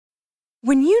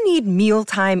When you need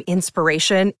mealtime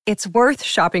inspiration, it's worth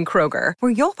shopping Kroger,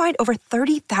 where you'll find over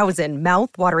 30,000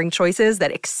 mouth-watering choices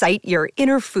that excite your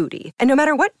inner foodie. And no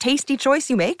matter what tasty choice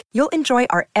you make, you'll enjoy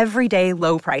our everyday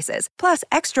low prices, plus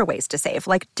extra ways to save,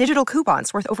 like digital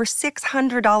coupons worth over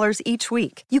 $600 each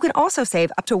week. You can also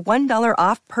save up to $1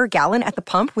 off per gallon at the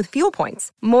pump with fuel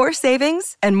points. More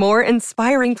savings and more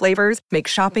inspiring flavors make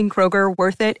shopping Kroger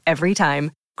worth it every time.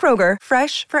 Kroger,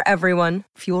 fresh for everyone.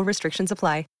 Fuel restrictions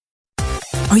apply.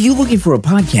 Are you looking for a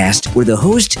podcast where the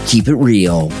hosts keep it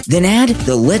real? Then add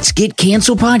the Let's Get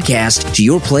Canceled podcast to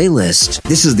your playlist.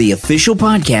 This is the official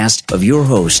podcast of your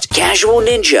host, Casual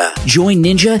Ninja. Join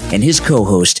Ninja and his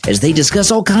co-host as they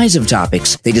discuss all kinds of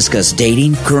topics. They discuss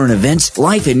dating, current events,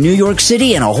 life in New York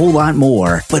City, and a whole lot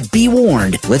more. But be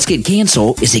warned, Let's Get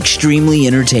Canceled is extremely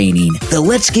entertaining. The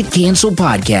Let's Get Canceled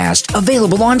podcast,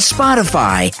 available on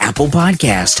Spotify, Apple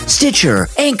Podcast, Stitcher,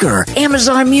 Anchor,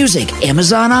 Amazon Music,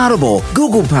 Amazon Audible,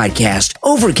 Google Podcast,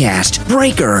 Overcast,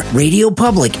 Breaker, Radio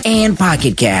Public, and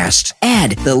Pocket Cast.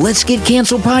 Add the Let's Get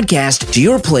Canceled podcast to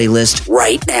your playlist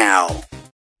right now.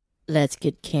 Let's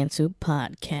Get Canceled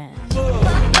podcast.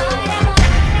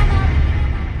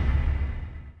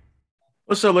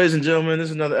 What's up, ladies and gentlemen? This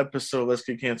is another episode of Let's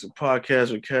Get Canceled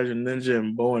podcast with Casual Ninja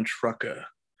and Bowen Trucker.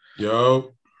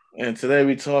 Yo. And today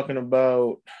we're talking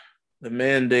about the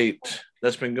mandate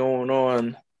that's been going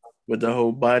on with the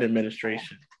whole Biden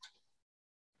administration.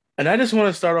 And I just want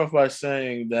to start off by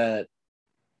saying that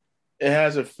it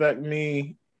has affected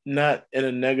me, not in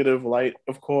a negative light,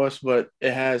 of course, but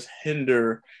it has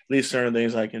hindered at least certain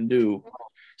things I can do.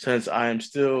 Since I am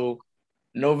still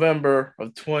November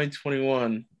of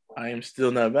 2021, I am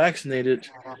still not vaccinated,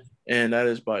 and that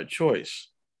is by choice.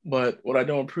 But what I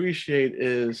don't appreciate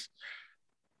is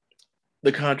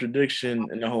the contradiction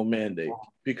in the whole mandate.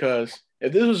 Because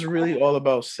if this was really all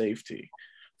about safety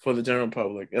for the general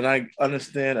public, and I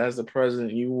understand as the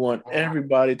president, you want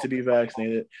everybody to be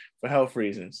vaccinated for health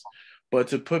reasons, but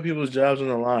to put people's jobs on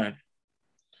the line,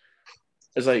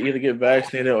 it's like either get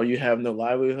vaccinated or you have no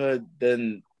livelihood,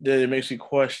 then it makes you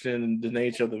question the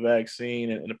nature of the vaccine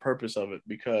and the purpose of it.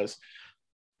 Because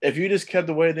if you just kept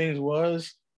the way things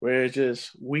was, where it's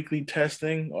just weekly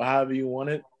testing or however you want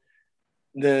it,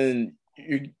 then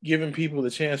you're giving people the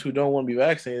chance who don't want to be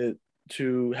vaccinated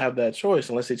to have that choice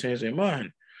unless they change their mind.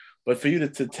 But for you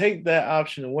to take that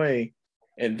option away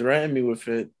and threaten me with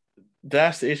it,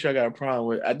 that's the issue I got a problem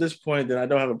with. At this point, then I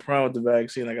don't have a problem with the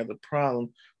vaccine. I got the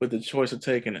problem with the choice of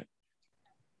taking it.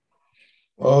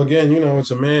 Well, again, it's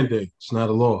a mandate. It's not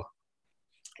a law. All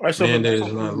right, so mandate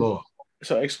is not law.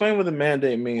 So explain what the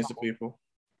mandate means to people.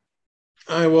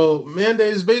 All right, well,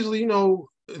 mandate is basically,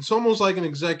 it's almost like an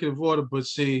executive order, but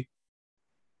see,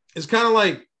 it's kind of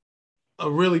like a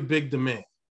really big demand.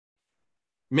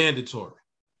 Mandatory.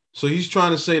 So he's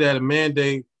trying to say that a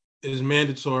mandate is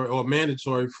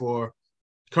mandatory for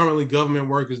currently government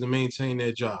workers to maintain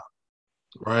their job,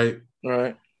 right?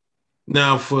 Right.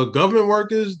 Now, for government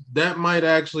workers, that might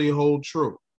actually hold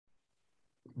true.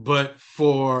 But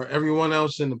for everyone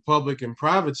else in the public and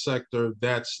private sector,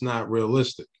 that's not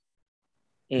realistic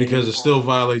because it still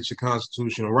violates your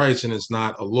constitutional rights and it's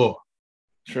not a law.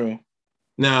 True.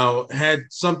 Now, had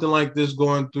something like this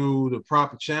gone through the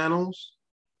proper channels,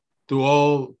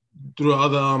 through the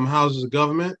other houses of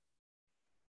government,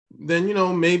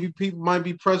 then, maybe people might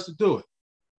be pressed to do it.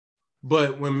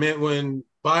 But when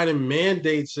Biden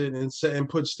mandates it and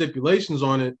puts stipulations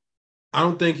on it, I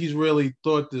don't think he's really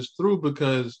thought this through,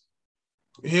 because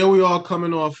here we are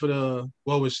coming off of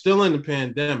we're still in the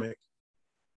pandemic.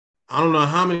 I don't know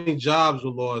how many jobs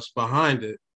were lost behind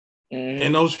it.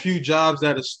 And those few jobs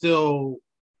that are still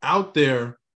out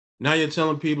there, now you're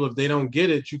telling people if they don't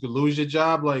get it, you could lose your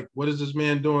job. Like, what is this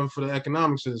man doing for the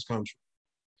economics of this country?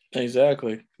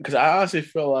 Exactly. Because I honestly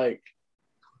feel like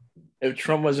if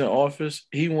Trump was in office,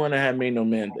 he wouldn't have made no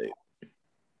mandate.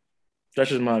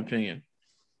 That's just my opinion.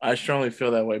 I strongly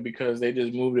feel that way because they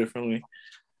just move differently.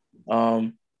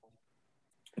 But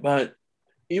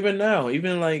even now,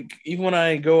 even when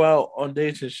I go out on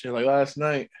dates and shit, like last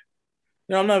night,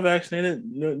 I'm not vaccinated.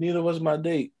 Neither was my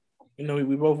date.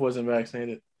 We both wasn't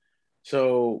vaccinated.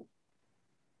 So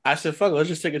I said, fuck it, let's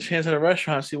just take a chance at a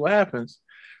restaurant and see what happens.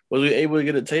 Was we able to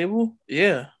get a table?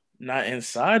 Yeah. Not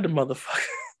inside the motherfucker.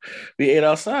 We ate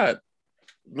outside.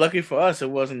 Lucky for us, it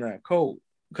wasn't that cold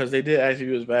because they did ask if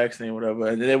you was vaccinated or whatever.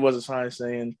 And there was a sign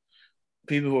saying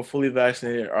people who are fully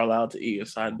vaccinated are allowed to eat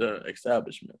inside the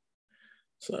establishment.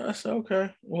 So I said,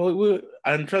 okay. Well,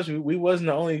 and trust me, we wasn't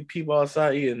the only people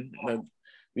outside eating.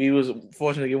 We was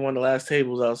fortunate to get one of the last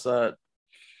tables outside.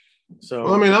 So,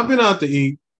 well, I've been out to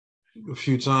eat a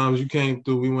few times. You came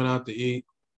through. We went out to eat.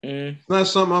 It's not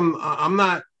something I'm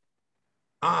not.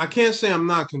 I can't say I'm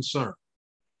not concerned.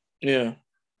 Yeah.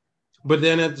 But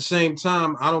then at the same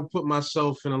time, I don't put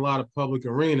myself in a lot of public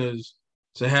arenas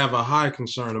to have a high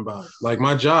concern about it. Like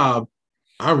my job,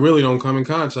 I really don't come in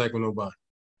contact with nobody.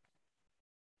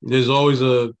 There's always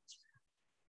a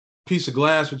piece of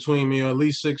glass between me, or at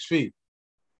least 6 feet.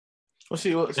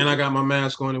 And I got my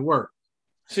mask on at work.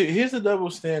 See, here's the double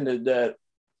standard that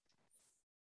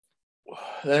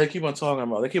they keep on talking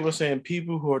about. They keep on saying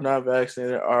people who are not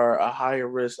vaccinated are a higher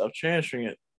risk of transferring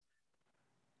it.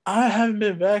 I haven't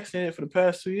been vaccinated for the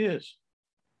past 2 years.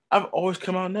 I've always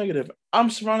come out negative. I'm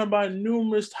surrounded by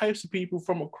numerous types of people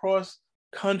from across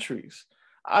countries.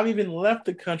 I've even left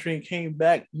the country and came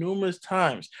back numerous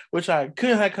times, which I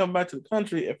couldn't have come back to the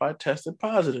country if I tested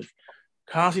positive.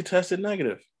 Constantly tested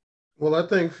negative. Well, I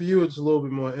think for you, it's a little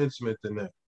bit more intimate than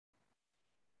that.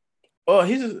 Oh,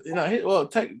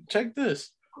 check this.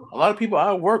 A lot of people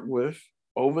I work with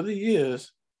over the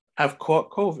years have caught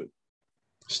COVID.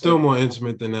 Still more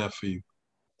intimate than that for you.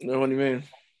 What do you mean?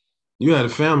 You had a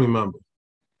family member.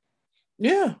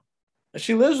 Yeah. And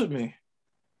she lives with me.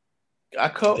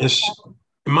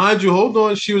 Mind you, hold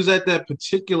on, she was at that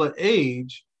particular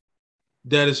age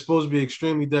that is supposed to be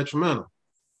extremely detrimental.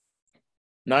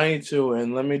 92,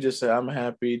 and let me just say, I'm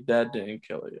happy that didn't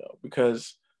kill her, yo.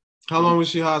 Because how long was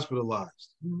she hospitalized?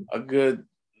 A good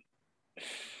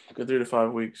 3 to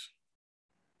 5 weeks.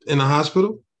 In the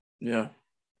hospital? Yeah.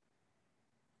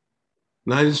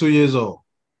 92 years old.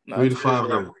 3 to 5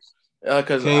 weeks.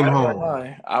 Because came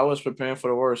home. I was preparing for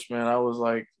the worst, man. I was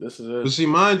like, this is it. But see,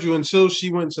 mind you, until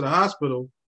she went to the hospital,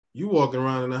 you walking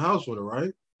around in the house with her,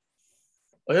 right?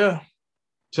 Oh, yeah.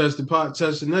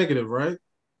 Tested negative, right?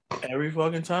 Every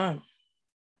fucking time.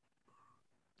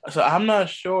 So I'm not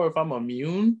sure if I'm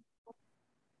immune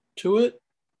to it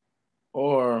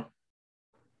or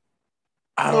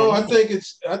I don't know.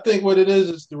 I think what it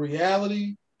is the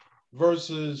reality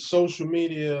versus social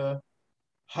media,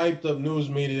 hyped up news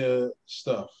media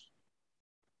stuff.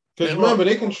 Because remember,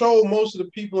 they control most of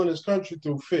the people in this country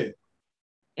through fear.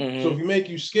 Mm-hmm. So if you make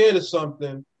you scared of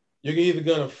something, you're either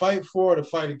going to fight for it or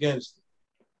fight against it.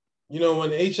 You know,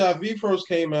 when HIV first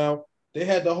came out, they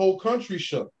had the whole country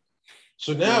shook.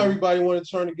 So now everybody want to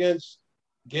turn against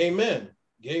gay men,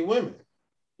 gay women.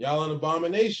 Y'all an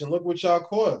abomination. Look what y'all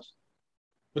caused.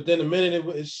 But then the minute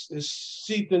it's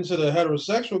seeped into the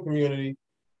heterosexual community,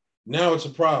 now it's a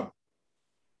problem.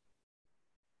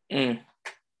 Yeah,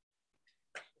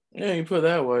 you put it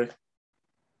that way.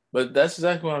 But that's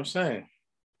exactly what I'm saying.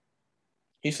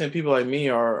 He's saying people like me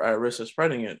are at risk of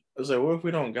spreading it. I was like, what if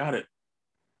we don't got it?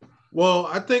 Well,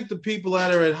 I think the people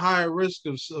that are at higher risk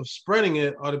of spreading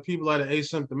it are the people that are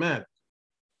asymptomatic.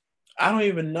 I don't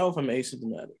even know if I'm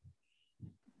asymptomatic.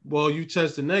 Well, you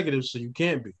tested negative, so you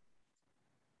can't be.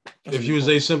 If you was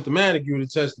asymptomatic, you would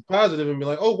have tested positive and be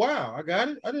like, oh, wow, I got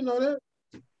it. I didn't know that.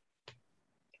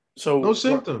 So no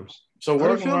symptoms. So I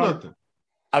don't feel nothing.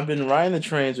 I've been riding the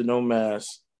trains with no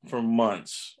mask for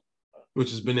months.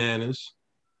 Which is bananas.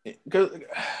 Because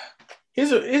here's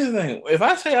the thing. If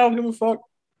I say I don't give a fuck,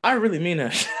 I really mean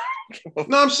that.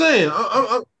 No, I'm saying,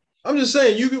 I'm just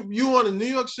saying, you on the New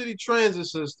York City transit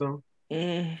system,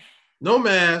 no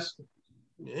mask,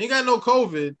 ain't got no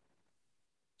COVID,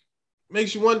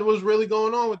 makes you wonder what's really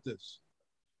going on with this.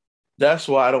 That's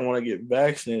why I don't want to get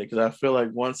vaccinated, because I feel like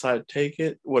once I take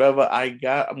it, whatever I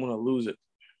got, I'm going to lose it.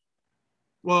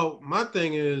 Well, my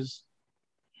thing is,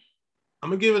 I'm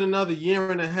going to give it another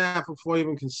year and a half before I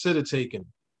even consider taking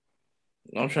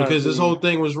it. Because this whole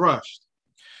thing was rushed.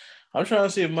 I'm trying to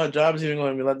see if my job is even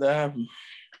going to let that happen.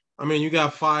 I mean, you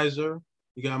got Pfizer,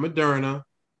 you got Moderna,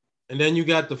 and then you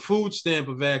got the food stamp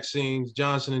of vaccines,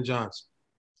 Johnson & Johnson.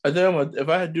 I think if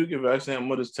I do get vaccinated, I'm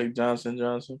going to just take Johnson &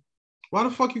 Johnson. Why the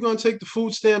fuck you going to take the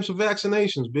food stamps of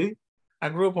vaccinations, B? I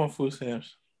grew up on food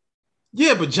stamps.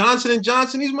 Yeah, but Johnson &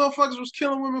 Johnson, these motherfuckers was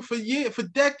killing women for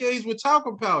decades with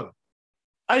talcum powder.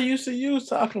 I used to use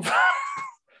talcum powder.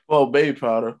 Well, baby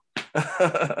powder.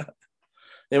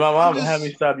 And my mom had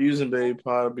me stop using baby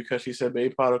powder because she said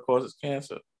baby powder causes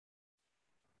cancer.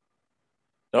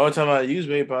 The only time I use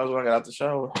baby powder was when I got out the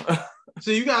shower.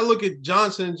 So you got to look at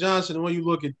Johnson & Johnson when you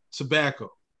look at tobacco.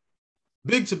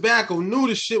 Big Tobacco knew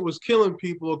the shit was killing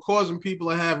people or causing people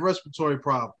to have respiratory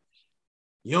problems.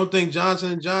 You don't think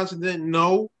Johnson & Johnson didn't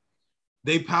know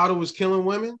they powder was killing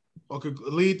women or could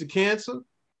lead to cancer?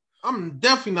 I'm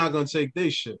definitely not going to take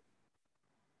this shit.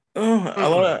 A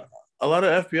lot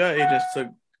of FBI agents took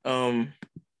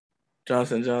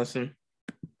Johnson & Johnson.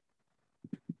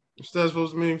 What's that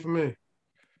supposed to mean for me?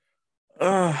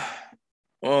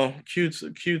 Well, Q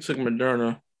took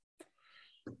Moderna.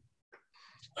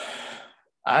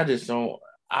 I just don't.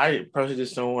 I personally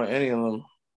just don't want any of them.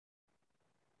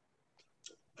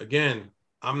 Again,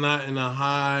 I'm not in a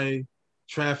high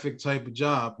traffic type of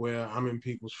job where I'm in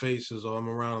people's faces or I'm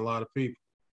around a lot of people.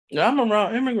 Yeah, I'm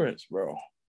around immigrants, bro,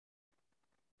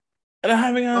 and I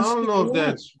haven't I gotten don't sick know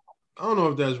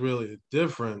if yet. that's really a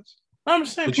difference. I'm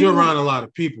saying But you're people, around a lot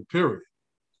of people, period.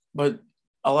 but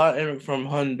a lot of immigrants from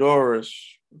Honduras,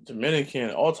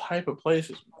 Dominican, all type of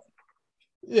places.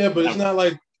 Yeah, but it's not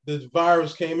like the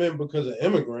virus came in because of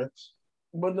immigrants.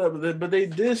 But they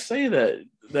did say that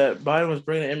Biden was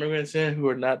bringing immigrants in who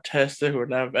are not tested, who are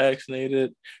not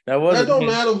vaccinated. That That wasn't don't him.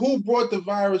 matter who brought the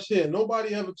virus here.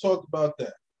 Nobody ever talked about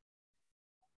that.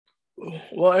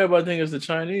 Well, everybody think it's the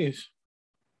Chinese.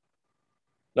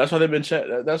 That's why they've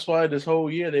been. That's why this whole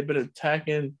year they've been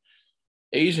attacking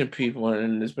Asian people,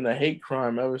 and it's been a hate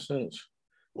crime ever since.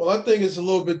 Well, I think it's a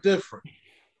little bit different.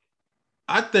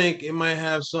 I think it might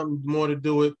have something more to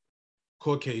do with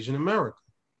Caucasian America.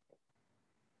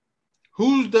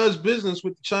 Who does business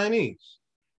with the Chinese?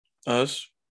 Us.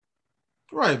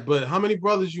 Right, but how many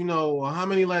brothers you know, or how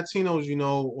many Latinos you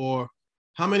know, or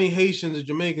how many Haitians or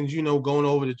Jamaicans you know going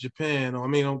over to Japan, or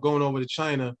going over to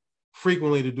China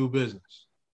frequently to do business?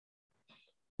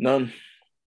 None.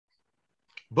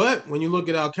 But when you look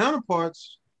at our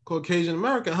counterparts, Caucasian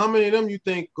America, how many of them you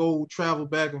think go travel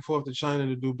back and forth to China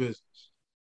to do business?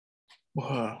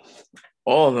 Wow.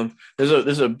 All of them.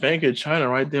 There's a bank in China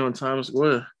right there on Times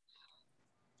Square.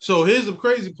 So here's the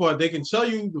crazy part. They can tell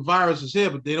you the virus is here,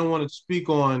 but they don't want to speak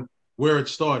on where it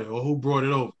started or who brought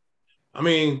it over. I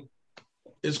mean,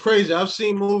 it's crazy. I've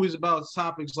seen movies about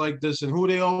topics like this, and who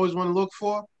they always want to look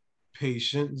for?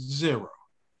 Patient zero.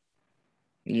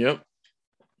 Yep.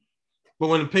 But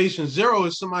when the patient zero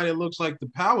is somebody that looks like the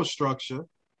power structure,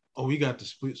 oh, we got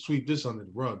to sweep this under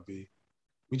the rug, B.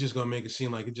 We just gonna make it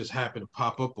seem like it just happened to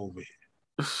pop up over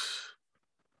here.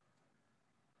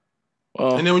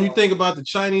 Well, and then when you think about the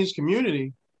Chinese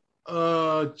community,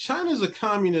 China's a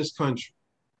communist country.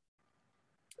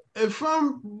 If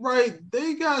I'm right,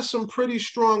 they got some pretty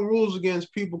strong rules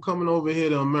against people coming over here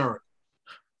to America.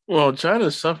 well,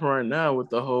 China's suffering right now with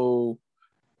the whole,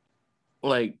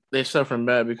 like, they're suffering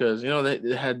bad because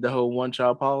they had the whole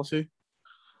one-child policy.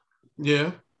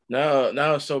 Yeah.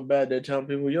 Now it's so bad they're telling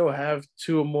people, "Yo, have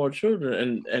two or more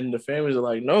children," and the families are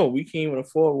like, "No, we can't even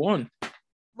afford one."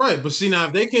 Right, but see now,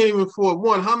 if they can't even afford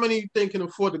one, how many you think can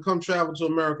afford to come travel to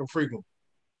America frequently?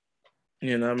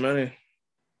 Yeah, not many.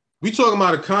 We talking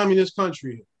about a communist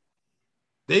country here.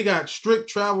 They got strict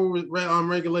travel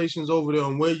regulations over there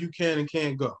on where you can and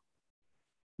can't go.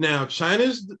 Now,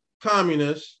 China's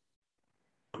communist,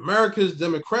 America's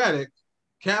democratic,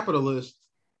 capitalist.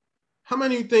 How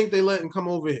many you think they let them come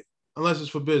over here, unless it's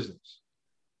for business?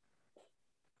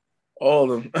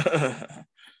 All of them.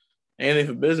 Ain't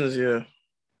for business, yeah.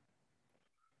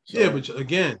 So, yeah, but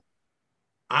again,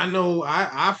 I know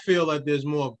I feel like there's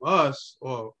more of us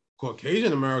or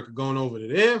Caucasian America going over to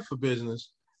there for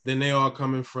business than they are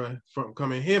coming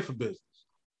here for business.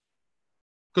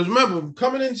 Because remember,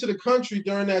 coming into the country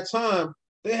during that time,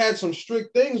 they had some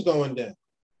strict things going down.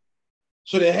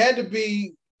 So there had to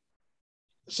be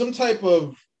some type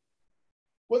of,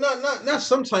 well, not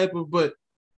some type of, but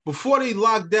before they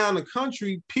locked down the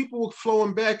country, people were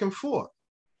flowing back and forth.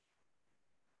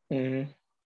 Mm-hmm.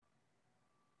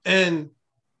 And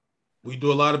we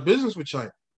do a lot of business with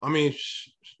China. I mean,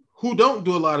 who don't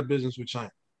do a lot of business with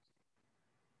China?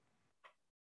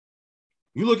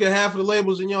 You look at half of the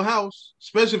labels in your house,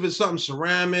 especially if it's something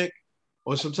ceramic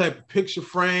or some type of picture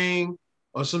frame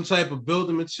or some type of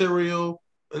building material.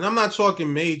 And I'm not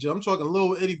talking major. I'm talking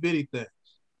little itty bitty things.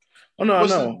 Oh, no, I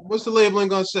know. What's the labeling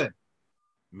going to say?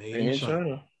 Made in China.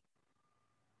 China.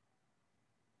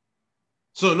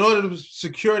 So in order to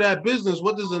secure that business,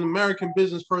 what does an American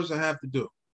business person have to do?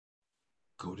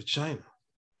 Go to China.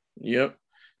 Yep.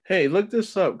 Hey, look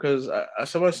this up because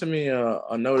somebody sent me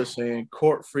a notice saying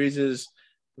court freezes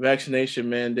vaccination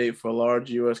mandate for large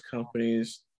U.S.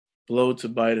 companies, blow to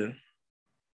Biden.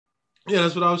 Yeah,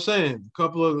 that's what I was saying. A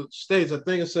couple of states, I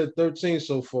think it said 13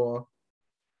 so far,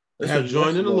 have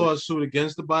joined in a lawsuit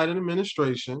against the Biden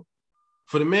administration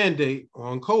for the mandate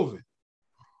on COVID.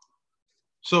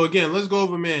 So again, let's go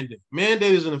over mandate.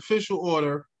 Mandate is an official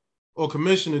order or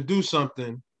commission to do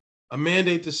something, a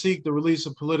mandate to seek the release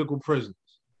of political prisoners.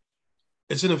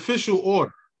 It's an official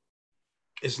order.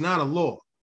 It's not a law.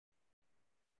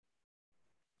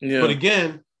 Yeah. But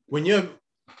again, when you're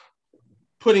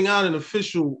putting out an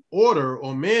official order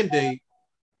or mandate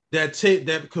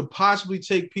that could possibly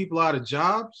take people out of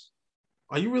jobs,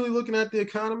 are you really looking at the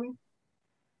economy?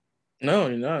 No,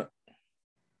 you're not.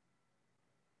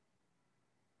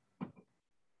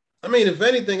 I mean, if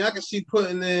anything, I can see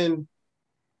putting in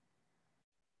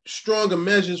stronger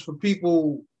measures for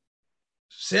people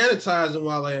sanitizing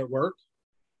while they're at work.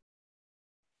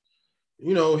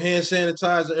 You know, hand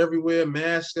sanitizer everywhere,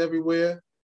 masks everywhere.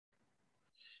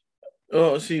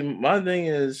 Oh, see, my thing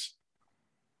is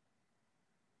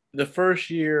the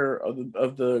first year of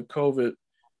the COVID,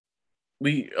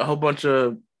 a whole bunch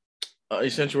of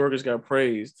essential workers got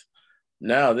praised.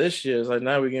 Now this year, it's like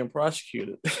now we're getting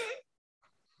prosecuted.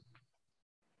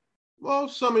 Well,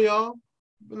 some of y'all,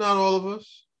 but not all of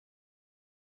us.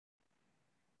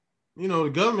 You know, the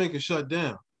government can shut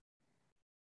down.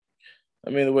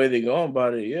 I mean, the way they go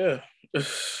about it, yeah.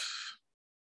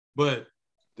 But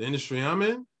the industry I'm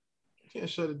in, can't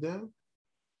shut it down.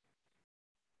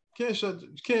 Can't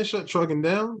shut trucking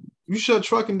down. You shut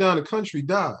trucking down, the country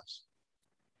dies.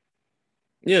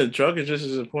 Yeah, the truck is just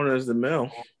as important as the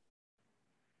mail.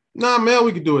 Nah, mail,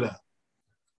 we could do it out.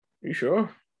 You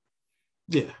sure?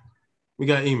 Yeah. We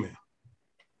got email.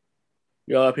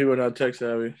 A lot of people are not tech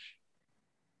savvy.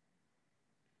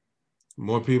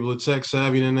 More people are tech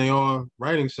savvy than they are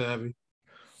writing savvy.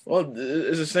 Well,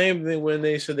 it's the same thing when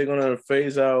they said they're going to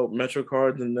phase out Metro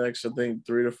cards in the next, I think,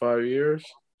 3 to 5 years.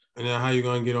 And then how you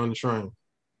going to get on the train?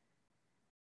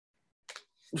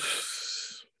 The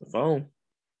phone.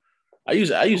 I use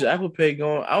Apple Pay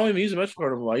going. I don't even use a Metro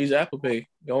card anymore. I use Apple Pay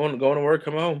going to work,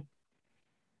 come home.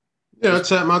 Yeah, I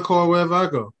tap my card wherever I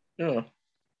go. Yeah.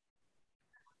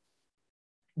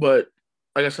 But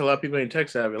like I said, a lot of people ain't tech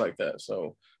savvy like that.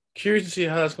 So curious to see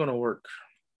how that's going to work.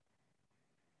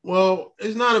 Well,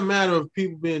 it's not a matter of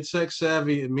people being tech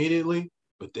savvy immediately,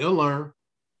 but they'll learn.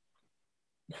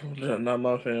 Not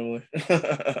my family.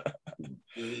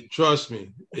 Trust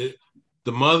me.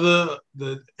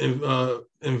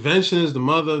 Invention is the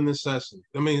mother of necessity.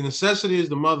 I mean, necessity is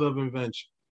the mother of invention.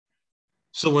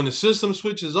 So when the system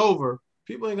switches over,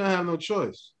 people ain't gonna have no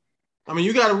choice. I mean,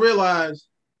 you got to realize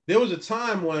there was a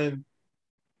time when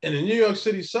in the New York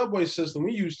City subway system,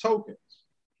 we used tokens.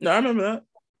 No, I remember that.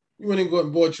 You went and go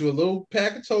and bought you a little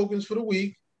pack of tokens for the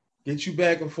week, get you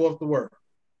back and forth to work.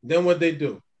 Then what they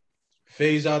do?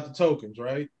 Phase out the tokens,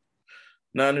 right?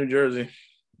 Not New Jersey.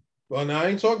 Well, now I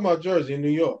ain't talking about Jersey, in New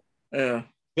York. Yeah.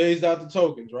 Phased out the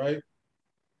tokens, right?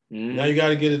 Mm-hmm. Now you got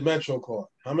to get a Metro card.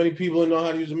 How many people know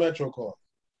how to use a Metro card?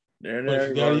 But if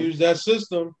you got to use that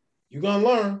system, you're going to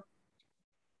learn.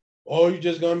 Or you're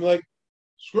just going to be like,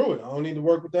 screw it. I don't need to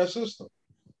work with that system.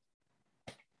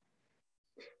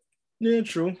 Yeah,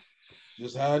 true.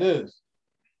 Just how it is.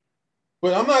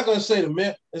 But I'm not going to say the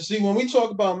mail. And see, when we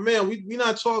talk about mail, we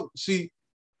not talking. See,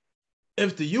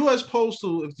 if the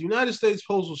United States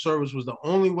Postal Service was the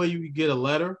only way you could get a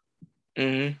letter,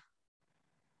 mm-hmm.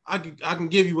 I can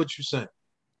give you what you're saying.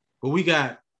 But we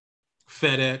got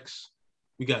FedEx,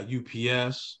 we got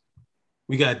UPS,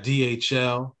 we got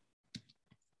DHL.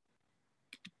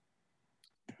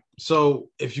 So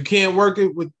if you can't work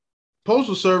it with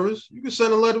Postal Service, you can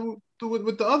send a letter through it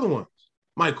with the other ones.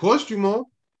 Might cost you more,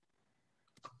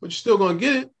 but you're still gonna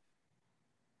get it.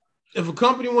 If a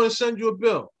company want to send you a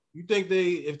bill, you think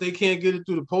if they can't get it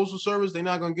through the Postal Service, they're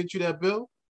not gonna get you that bill?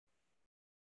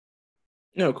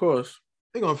 Yeah, of course.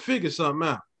 They're gonna figure something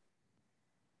out.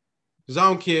 Because I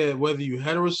don't care whether you're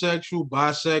heterosexual,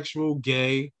 bisexual,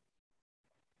 gay,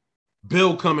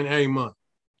 bill coming every month.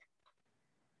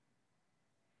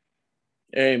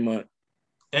 Every month.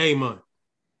 Every month.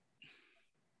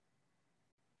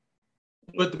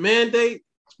 But the mandate,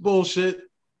 it's bullshit.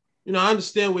 You know, I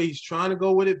understand where he's trying to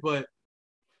go with it, but,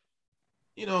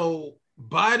 you know,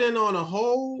 Biden on a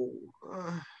whole,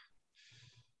 I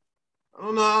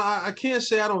don't know. I can't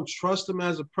say I don't trust him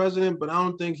as a president, but I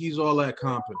don't think he's all that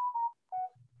competent.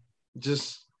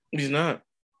 He's not.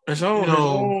 His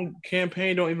own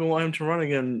campaign don't even want him to run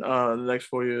again the next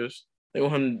 4 years. They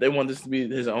want this to be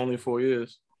his only 4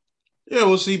 years. Yeah,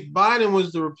 well, see, Biden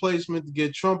was the replacement to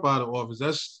get Trump out of office.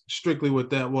 That's strictly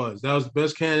what that was. That was the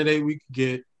best candidate we could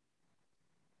get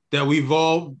that we've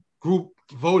all group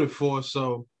voted for.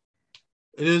 So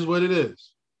it is what it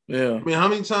is. Yeah. I mean, how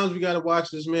many times we got to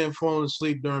watch this man falling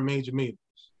asleep during major meetings?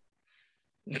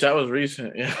 That was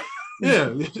recent. Yeah.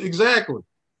 Yeah, exactly.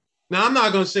 Now, I'm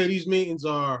not going to say these meetings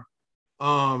are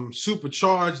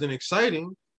supercharged and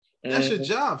exciting. That's your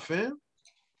job, fam.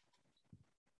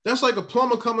 That's like a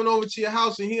plumber coming over to your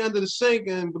house and he under the sink,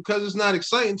 and because it's not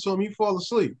exciting to him, he fall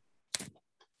asleep.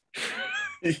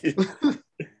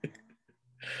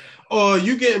 Or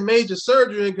you getting major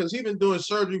surgery because he's been doing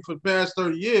surgery for the past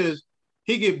 30 years.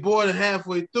 He get bored and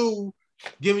halfway through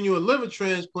giving you a liver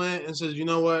transplant and says, you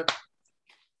know what?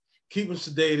 Keep him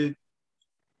sedated.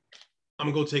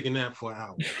 I'm going to go take a nap for an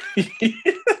hour.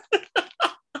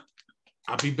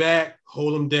 I'll be back,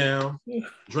 hold him down,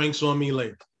 drinks on me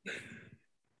later.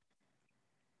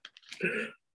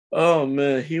 Oh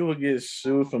man, he would get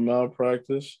sued for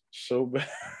malpractice so bad.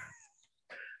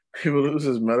 He would lose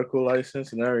his medical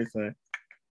license and everything.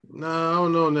 Nah, I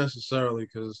don't know necessarily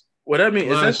because What I mean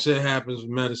a lot of is shit happens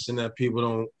with medicine that people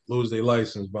don't lose their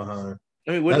license behind.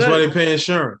 I mean, That's why they pay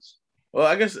insurance. Well,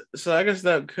 I guess so. I guess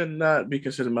that could not be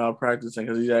considered malpracticing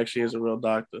because he actually is a real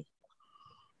doctor.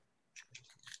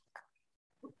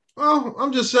 Well,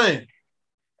 I'm just saying.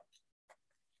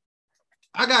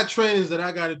 I got trainings that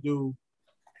I got to do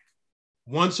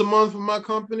once a month with my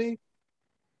company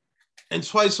and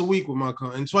twice a week with my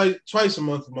company and twice a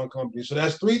month with my company. So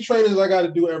that's 3 trainings I got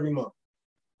to do every month.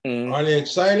 Mm. Are they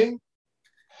exciting?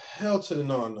 Hell to the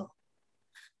no.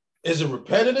 Is it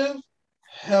repetitive?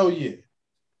 Hell yeah.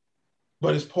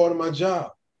 But it's part of my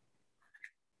job.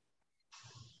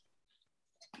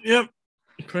 Yep,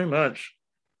 pretty much.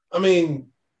 I mean,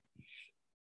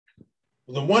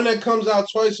 the one that comes out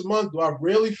twice a month, do I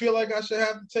really feel like I should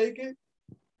have to take it?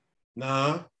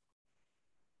 Nah.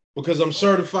 Because I'm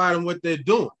certified in what they're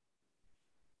doing.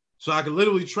 So I can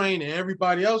literally train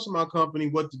everybody else in my company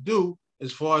what to do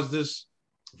as far as this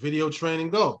video training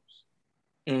goes.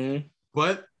 Mm-hmm.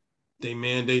 But they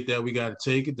mandate that we got to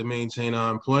take it to maintain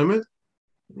our employment.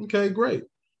 Okay, great.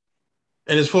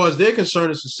 And as far as they're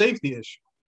concerned, it's a safety issue.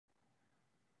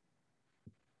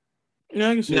 Yeah,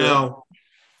 I can see now,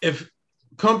 if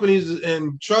companies,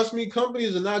 and trust me,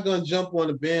 companies are not going to jump on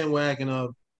the bandwagon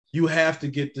of you have to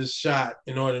get this shot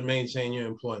in order to maintain your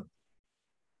employment.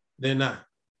 They're not.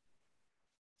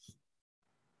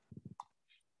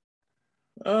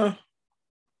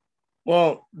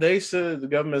 Well, they said the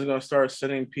government is going to start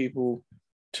sending people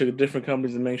to different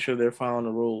companies to make sure they're following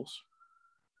the rules.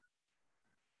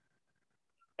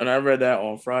 And I read that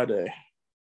on Friday.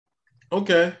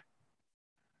 Okay.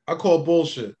 I call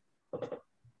bullshit.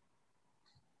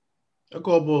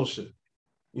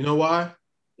 You know why?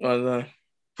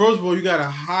 First of all, you got to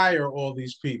hire all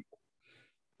these people,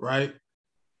 right?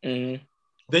 Mm-hmm.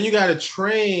 Then you got to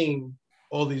train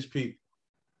all these people.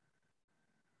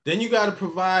 Then you got to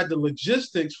provide the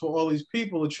logistics for all these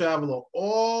people to travel to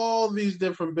all these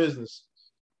different businesses,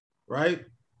 right?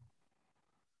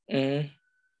 Mm-hmm.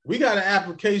 We got an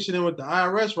application in with the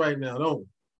IRS right now, don't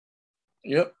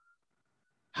we? Yep.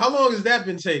 How long has that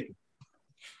been taking?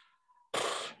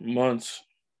 Months.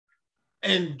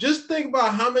 And just think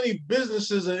about how many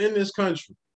businesses are in this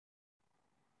country.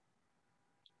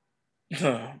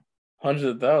 Hundreds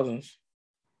of thousands.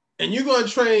 And you're going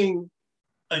to train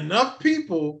enough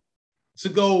people to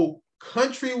go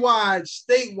countrywide,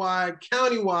 statewide,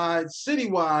 countywide,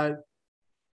 citywide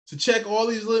to check all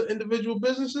these little individual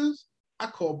businesses? I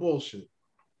call bullshit.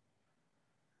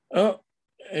 Oh,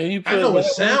 and you put I know it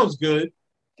sounds good.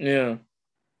 Yeah.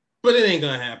 But it ain't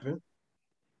going to happen.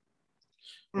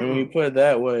 And when you put it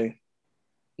that way,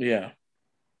 yeah.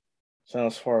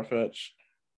 Sounds far-fetched.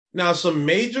 Now, some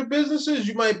major businesses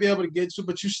you might be able to get to,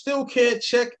 but you still can't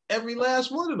check every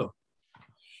last one of them.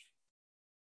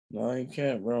 No, you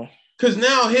can't, bro. Because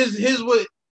now here's what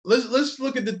let's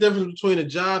look at the difference between a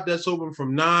job that's open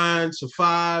from 9 to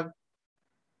 5,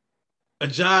 a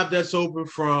job that's open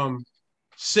from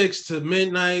 6 to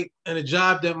midnight, and a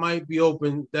job that might be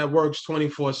open that works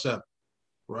 24/7,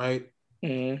 right?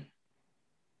 Mm-hmm.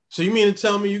 So you mean to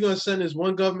tell me you're gonna send this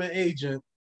one government agent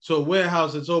to a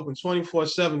warehouse that's open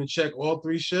 24/7 to check all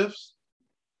 3 shifts?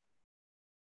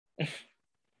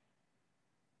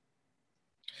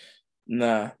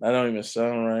 Nah, that don't even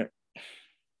sound right.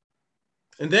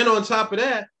 And then on top of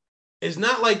that, it's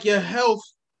not like your health.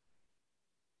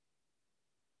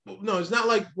 No, it's not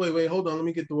like, wait, hold on. Let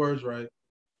me get the words right.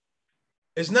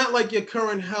 It's not like your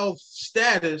current health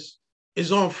status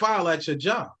is on file at your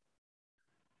job.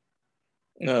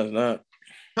 No, it's not.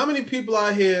 How many people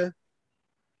out here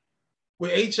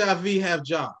with HIV have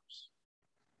jobs?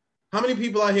 How many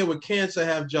people out here with cancer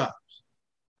have jobs?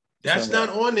 That's not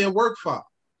on their work file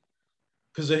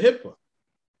because of HIPAA.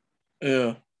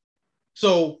 Yeah.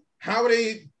 So how are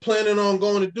they planning on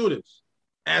going to do this?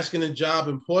 Asking a job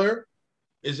employer,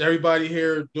 is everybody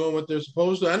here doing what they're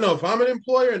supposed to? I know if I'm an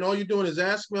employer and all you're doing is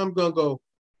asking me, I'm going to go,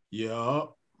 yeah.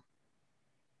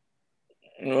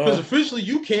 Because officially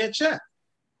you can't check.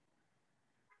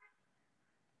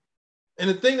 And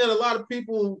the thing that a lot of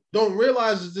people don't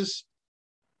realize is this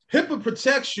HIPAA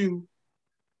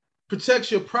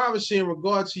protects your privacy in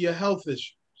regard to your health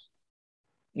issues.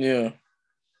 Yeah.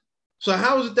 So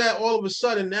how is it that all of a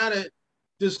sudden, now that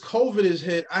this COVID is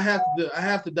hit, I have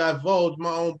to divulge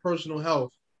my own personal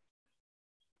health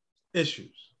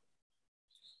issues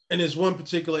in this one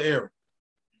particular area?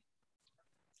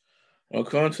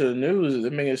 According to the news, they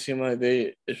make it seem like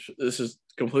this is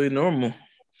completely normal.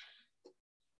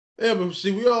 Yeah, but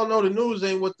see, we all know the news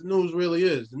ain't what the news really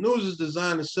is. The news is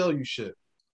designed to sell you shit.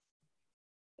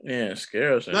 Yeah,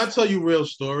 scare us. Not tell you real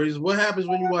stories. What happens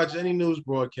when you watch any news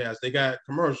broadcast? They got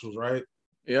commercials, right?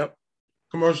 Yep.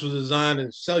 Commercials designed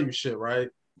to sell you shit, right?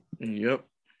 Yep.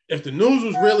 If the news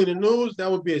was really the news,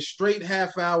 that would be a straight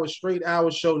hour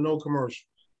show, no commercials.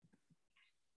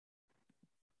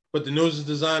 But the news is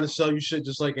designed to sell you shit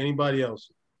just like anybody else.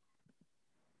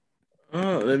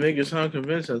 Oh, they make it sound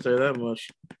convincing, I'll tell you that much.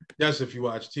 That's if you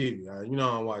watch TV. You know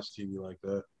I don't watch TV like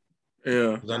that.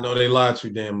 Yeah. Because I know they lie too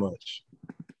damn much.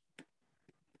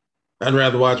 I'd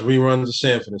rather watch reruns of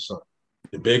Sanford and Son.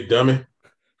 The big dummy.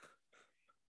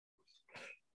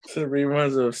 So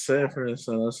reruns of Sanford and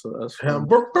Son. That's fun.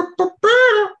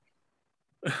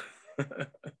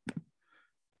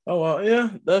 Oh well, yeah,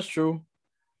 that's true.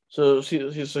 So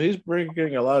he's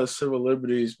breaking a lot of civil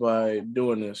liberties by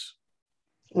doing this.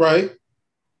 Right.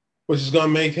 Which is gonna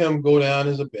make him go down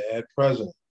as a bad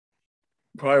president.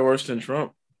 Probably worse than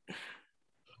Trump.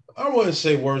 I wouldn't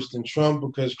say worse than Trump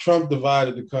because Trump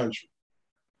divided the country.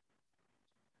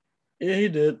 Yeah, he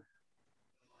did.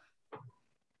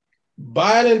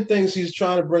 Biden thinks he's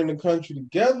trying to bring the country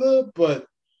together, but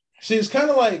see, it's kind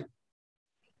of like,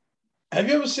 have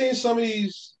you ever seen some of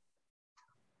these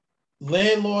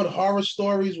landlord horror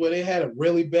stories where they had a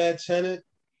really bad tenant?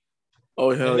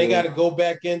 Oh, hell and they yeah. got to go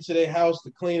back into their house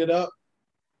to clean it up?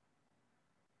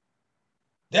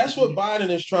 That's what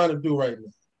Biden is trying to do right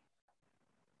now.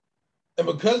 And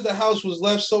because the house was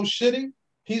left so shitty,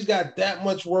 he's got that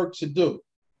much work to do.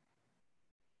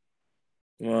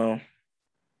 Wow.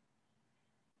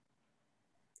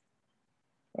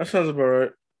 That sounds about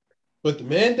right. But the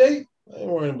mandate, I ain't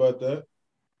worrying about that.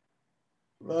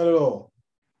 Not at all.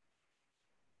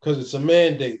 Because it's a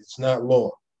mandate, it's not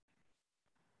law.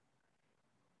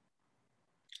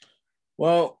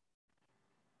 Well,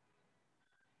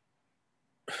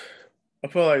 I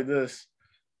feel like this.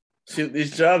 See,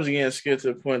 these jobs are getting scared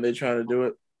to the point they're trying to do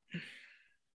it.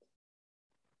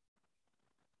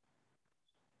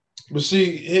 But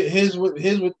see, here's what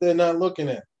they're not looking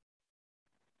at.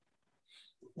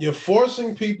 You're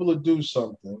forcing people to do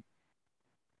something.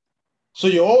 So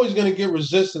you're always going to get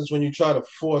resistance when you try to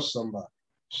force somebody.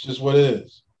 It's just what it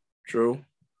is. True.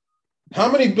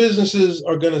 How many businesses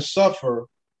are going to suffer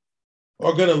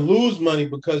or going to lose money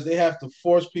because they have to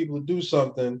force people to do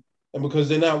something, and because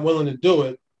they're not willing to do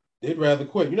it, they'd rather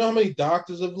quit? You know how many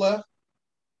doctors have left?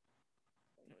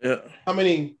 Yeah. How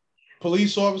many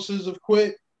police officers have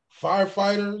quit?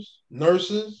 Firefighters,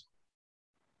 nurses?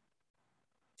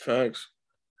 Facts.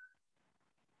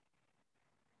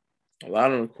 A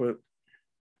lot of them quit.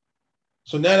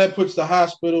 So now that puts the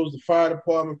hospitals, the fire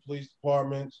department, police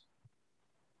departments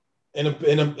in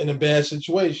a bad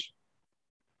situation.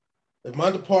 If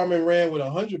my department ran with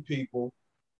 100 people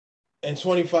and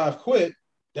 25 quit,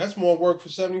 that's more work for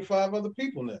 75 other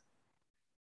people now.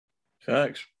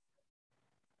 Facts.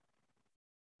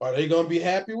 Are they going to be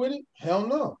happy with it? Hell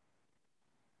no.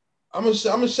 I'm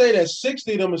gonna say that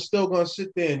 60 of them are still going to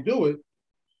sit there and do it,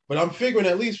 but I'm figuring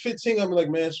at least 15 of them are like,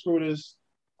 man, screw this.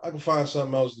 I can find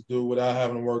something else to do without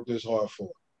having to work this hard for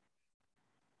it.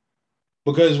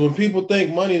 Because when people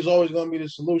think money is always going to be the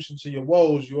solution to your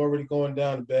woes, you're already going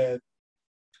down a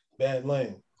bad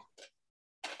lane.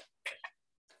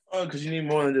 Oh, because you need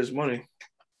more than just money.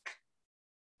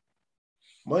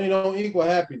 Money don't equal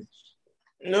happiness.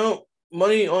 No,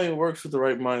 money only works with the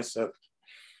right mindset.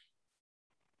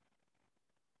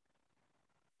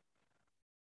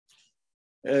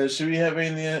 Should we have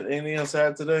anything else to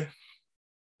add today?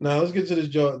 Now let's get to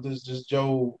this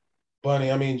Joe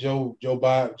Bunny. I mean Joe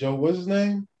what's his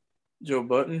name? Joe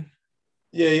Button.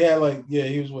 Yeah,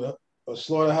 he was with a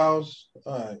slaughterhouse.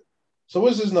 All right. So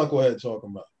what's this knucklehead talking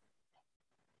about?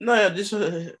 No, I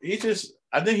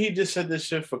think he just said this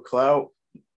shit for clout.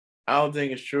 I don't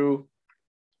think it's true.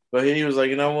 But he was like,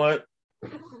 you know what?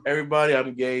 Everybody,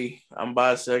 I'm gay. I'm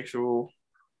bisexual.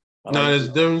 There's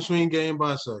a difference between gay and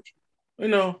bisexual. You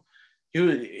know, he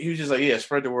was just like, yeah,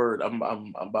 spread the word. I'm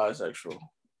bisexual.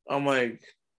 I'm like,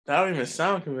 that don't even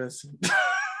sound convincing.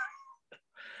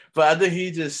 But I think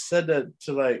he just said that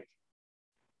to like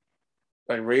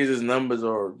raise his numbers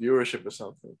or viewership or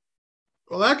something.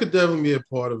 Well, that could definitely be a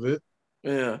part of it.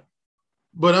 Yeah.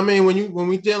 But I mean, when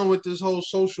we dealing with this whole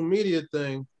social media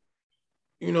thing,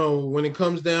 you know, when it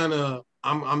comes down to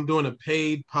I'm doing a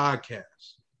paid podcast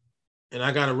and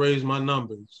I got to raise my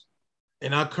numbers.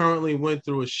 And I currently went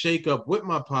through a shakeup with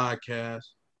my podcast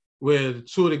where the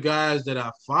two of the guys that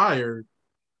I fired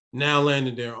now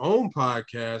landing their own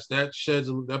podcast,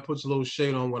 that puts a little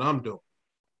shade on what I'm doing.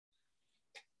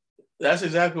 That's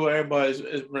exactly what everybody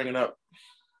is bringing up.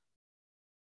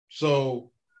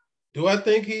 So, do I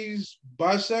think he's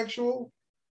bisexual?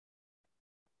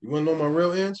 You want to know my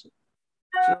real answer?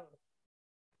 Sure.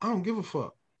 I don't give a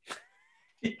fuck.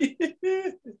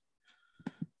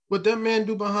 What that man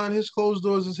do behind his closed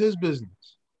doors is his business.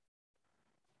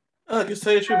 I can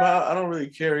say the truth, I don't really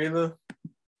care either.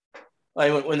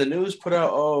 Like when the news put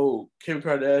out, oh, Kim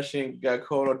Kardashian got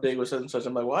caught on a date with such and such,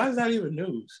 I'm like, why is that even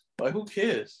news? Like, who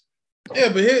cares? Yeah,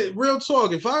 but here, real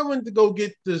talk. If I went to go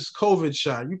get this COVID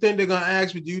shot, you think they're gonna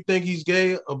ask me, do you think he's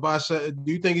gay or bisexual?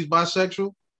 Do you think he's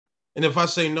bisexual? And if I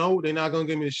say no, they're not gonna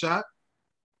give me the shot?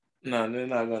 No, they're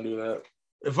not gonna do that.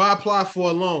 If I apply for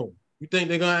a loan, you think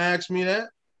they're gonna ask me that?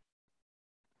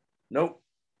 Nope.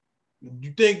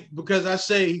 You think because I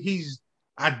say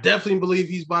I definitely believe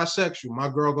he's bisexual, my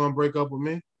girl gonna break up with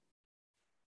me?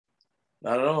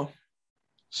 Not at all.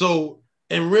 So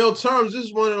in real terms, this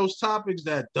is one of those topics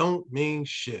that don't mean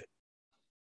shit.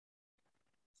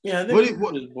 Yeah, I think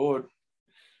he's just bored.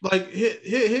 Like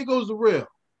here goes the real.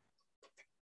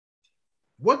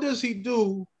 What does he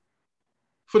do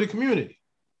for the community?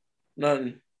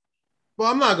 Nothing.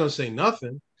 Well, I'm not gonna say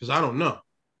nothing because I don't know.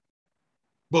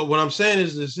 But what I'm saying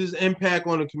is this his impact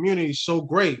on the community is so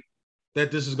great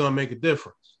that this is gonna make a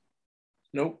difference.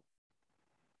 Nope.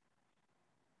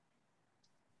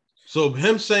 So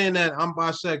him saying that I'm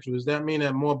bisexual, does that mean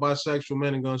that more bisexual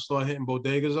men are gonna start hitting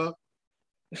bodegas up?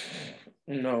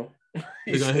 No.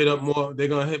 They're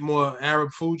gonna hit more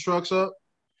Arab food trucks up?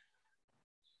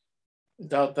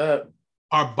 Doubt that.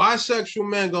 Are bisexual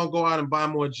men gonna go out and buy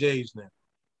more J's now?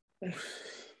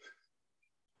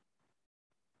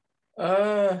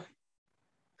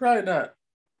 Probably not.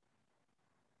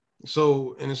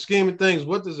 So in the scheme of things,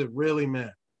 what does it really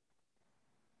matter?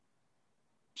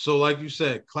 So like you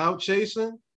said, clout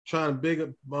chasing, trying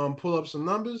to pull up some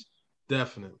numbers,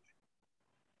 definitely.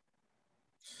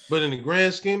 But in the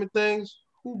grand scheme of things,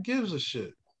 who gives a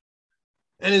shit?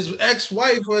 And his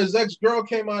ex-wife or his ex-girl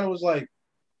came out and was like,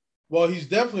 well, he's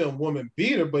definitely a woman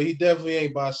beater, but he definitely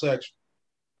ain't bisexual.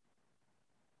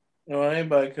 No,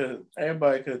 everybody could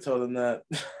have told him that.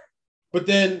 But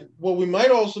then what we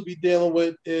might also be dealing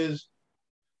with is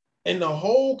in the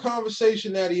whole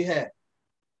conversation that he had,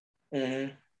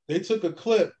 they took a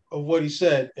clip of what he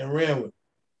said and ran with it.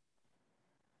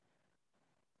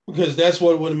 Because that's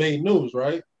what would have made news,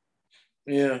 right?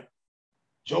 Yeah.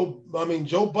 Joe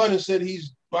Budden said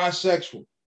he's bisexual.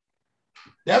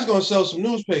 That's going to sell some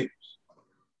newspapers.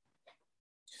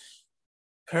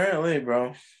 Apparently,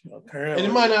 bro. Apparently. And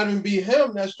it might not even be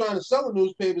him that's trying to sell the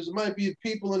newspapers. It might be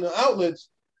people in the outlets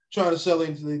trying to sell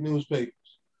into the newspapers.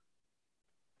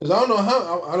 Because I don't know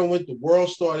how. I don't went to World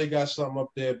Star, they got something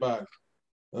up there about it.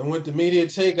 I went to Media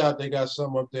Takeout, they got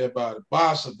something up there about it.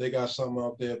 Bossip, they got something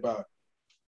up there about it.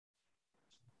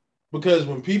 Because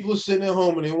when people are sitting at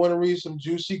home and they want to read some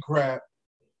juicy crap,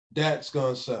 that's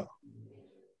going to sell.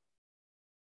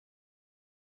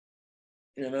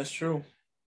 Yeah, that's true.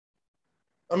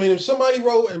 I mean, if somebody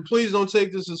wrote, and please don't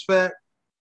take this as fact,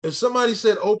 if somebody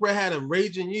said Oprah had a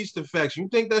raging yeast infection, you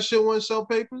think that shit wouldn't sell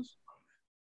papers?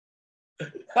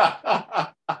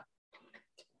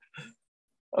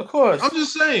 Of course. I'm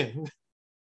just saying.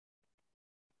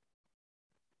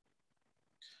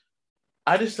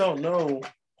 I just don't know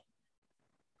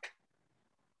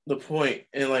the point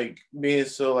in like being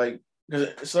so like,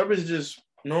 because celebrities are just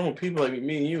normal people like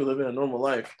me and you living a normal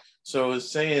life. So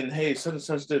it's saying, hey, such and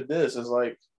such did this is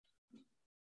like,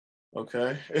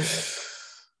 okay.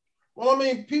 Well, I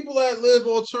mean, people that live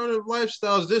alternative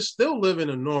lifestyles, they're still living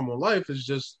a normal life. It's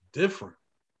just different.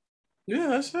 Yeah,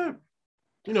 that's it.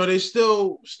 You know, they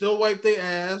still wipe their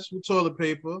ass with toilet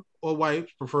paper or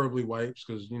wipes, preferably wipes,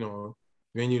 because, you know,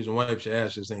 if you ain't using wipes, your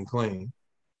ass just ain't clean.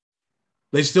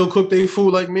 They still cook their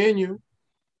food like me and you.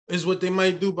 Is what they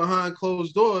might do behind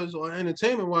closed doors or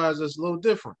entertainment-wise that's a little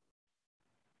different.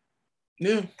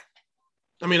 Yeah.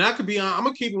 I mean, I'm going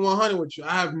to keep it 100 with you.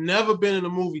 I have never been in a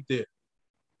movie theater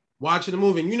watching a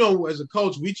movie. And, you know, as a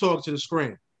coach, we talk to the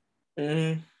screen.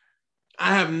 Mm-hmm.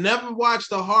 I have never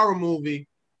watched a horror movie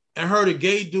and heard a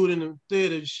gay dude in the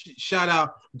theater shout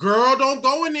out, "Girl, don't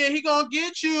go in there. He gonna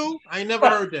get you." I ain't never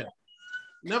heard that.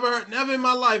 Never in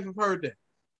my life have heard that.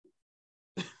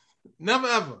 Never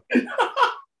ever.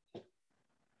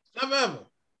 Never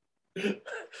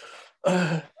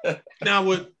ever. Now,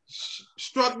 what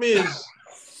struck me as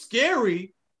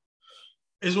scary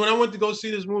is when I went to go see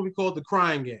this movie called The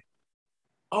Crying Game.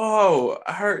 Oh,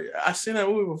 I seen that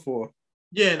movie before.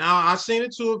 Yeah, now I seen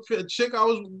it to a chick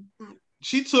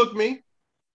she took me.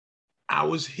 I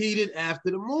was heated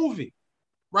after the movie,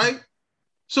 right?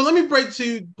 So let me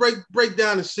break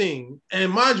down the scene.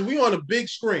 And mind you, we on a big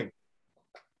screen.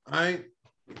 All right.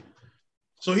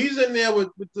 So he's in there with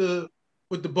the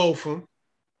both of them,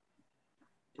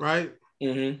 right?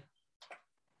 Mm-hmm.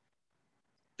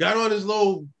 Got on his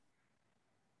little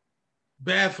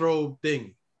bathrobe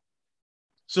thing.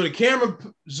 So the camera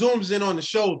zooms in on the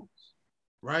shoulders,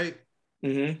 right?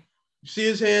 Mm-hmm. You see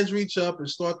his hands reach up and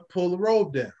start to pull the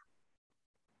robe down.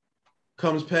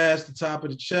 Comes past the top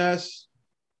of the chest,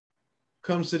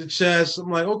 comes to the chest. I'm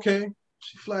like, okay,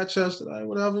 she flat chested, all right,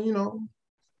 whatever, you know.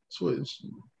 It's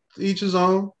each his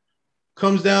own.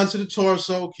 Comes down to the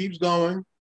torso, keeps going,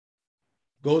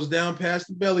 goes down past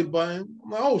the belly button. I'm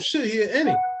like, oh shit, she an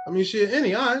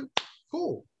innie. All right,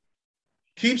 cool.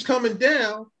 Keeps coming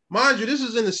down. Mind you, this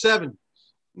is in the 70s.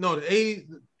 No, the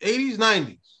 80s,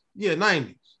 90s. Yeah,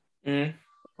 90s.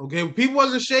 Mm-hmm. Okay, people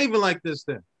wasn't shaving like this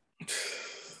then.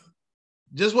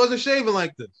 Just wasn't shaving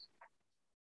like this.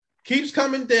 Keeps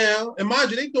coming down. And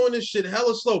mind you, they doing this shit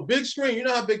hella slow. Big screen. You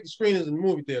know how big the screen is in the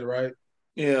movie theater, right?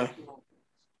 Yeah.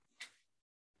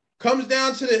 Comes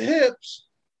down to the hips.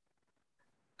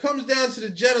 Comes down to the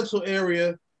genital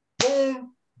area.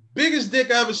 Boom. Biggest dick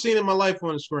I ever seen in my life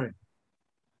on the screen.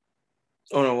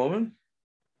 On a woman?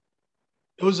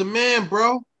 It was a man,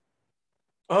 bro.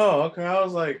 Oh, okay. I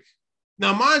was like...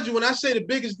 Now, mind you, when I say the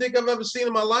biggest dick I've ever seen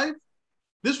in my life,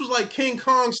 this was like King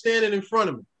Kong standing in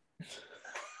front of me.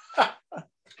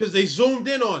 Because they zoomed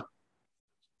in on it.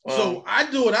 Wow. So I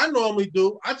do what I normally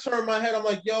do. I turn my head. I'm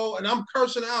like, yo, and I'm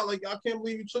cursing out. Like, I can't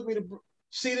believe you took me to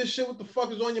see this shit. What the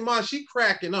fuck is on your mind? She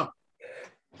cracking up.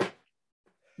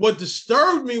 What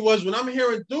disturbed me was when I'm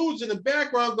hearing dudes in the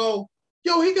background go,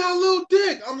 yo, he got a little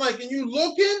dick. I'm like, and you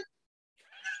looking?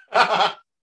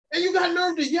 And you got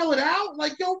nerve to yell it out?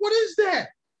 Like, yo, what is that?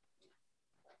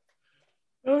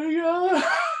 Oh, yeah.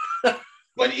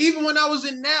 But even when I was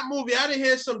in that movie, I didn't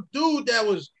hear some dude that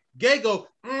was gay go,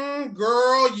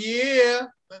 girl, yeah.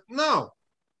 No.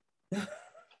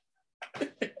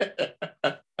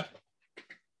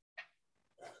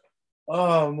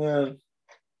 Oh, man.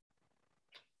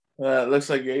 It looks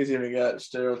like gays even got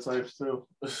stereotypes, too.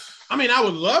 I mean, I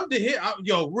would love to hear,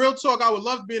 real talk, I would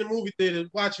love to be in a movie theater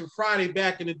watching Friday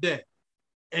back in the day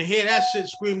and hear that shit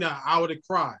screamed out. I would have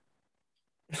cried.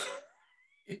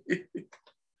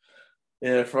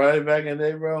 Yeah, Friday back in the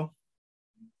day, bro.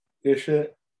 Good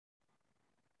shit.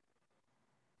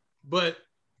 But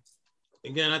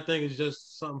again, I think it's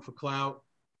just something for clout.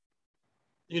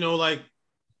 You know, like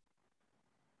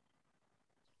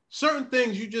certain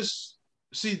things you just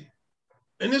see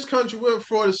in this country, we're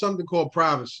afforded something called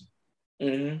privacy.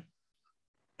 Mm-hmm.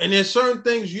 And there's certain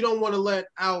things you don't want to let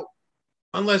out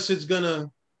unless it's gonna,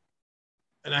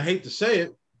 and I hate to say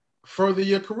it, further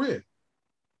your career.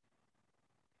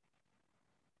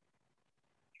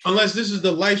 Unless this is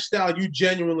the lifestyle you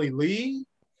genuinely lead.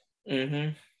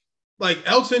 Mm-hmm. Like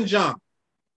Elton John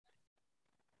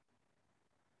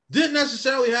didn't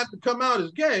necessarily have to come out as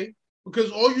gay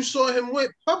because all you saw him with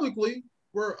publicly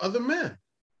were other men.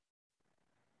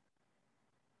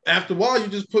 After a while, you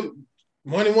just put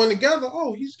one and one together.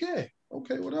 Oh, he's gay.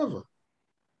 Okay, whatever.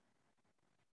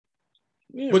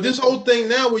 Yeah, but this whole thing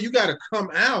now where you got to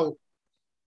come out,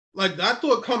 like I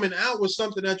thought coming out was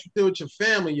something that you did with your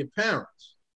family, your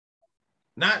parents,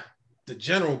 not the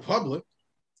general public.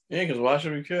 Yeah, because why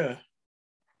should we care?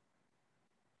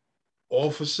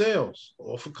 All for sales,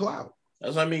 all for clout.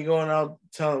 That's like me going out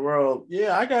telling the world,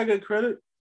 yeah, I got good credit.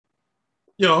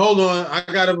 Yo, hold on. I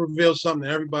got to reveal something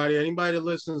to everybody. Anybody that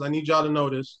listens, I need y'all to know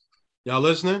this. Y'all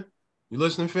listening? You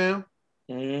listening, fam?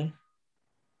 Mm-hmm.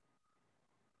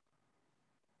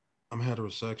 I'm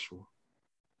heterosexual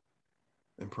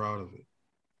and proud of it.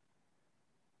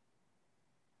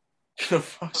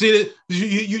 See,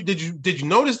 did you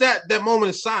notice that moment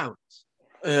of silence?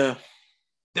 Yeah.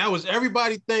 That was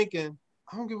everybody thinking,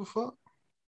 I don't give a fuck.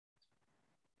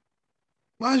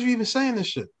 Why are you even saying this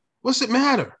shit? What's it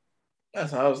matter?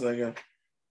 That's how I was thinking.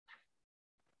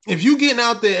 If you getting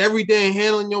out there every day and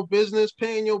handling your business,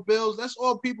 paying your bills, that's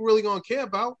all people really gonna care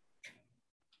about.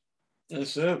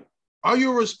 That's it. Are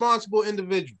you a responsible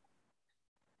individual?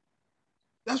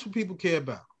 That's what people care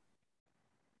about.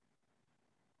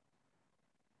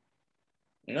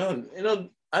 You know,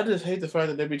 I just hate the fact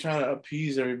that they be trying to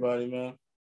appease everybody, man.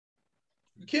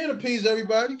 You can't appease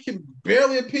everybody. You can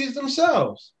barely appease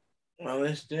themselves. Well,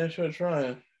 they're damn sure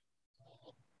trying.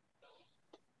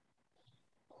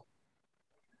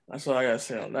 That's all I gotta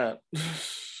say on that.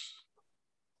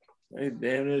 They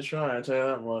damn near trying, I tell you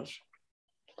that much.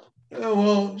 Yeah,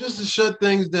 well, just to shut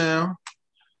things down,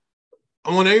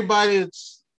 I want everybody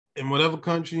that's in whatever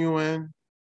country you're in,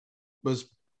 but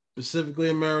specifically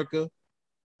America,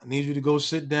 I need you to go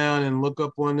sit down and look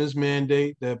up on this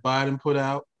mandate that Biden put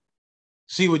out.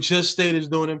 See what your state is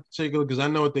doing in particular, because I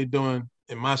know what they're doing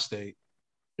in my state.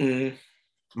 Mm-hmm.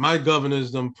 My governor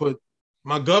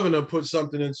put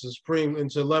something into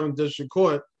 11th District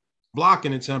Court,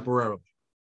 blocking it temporarily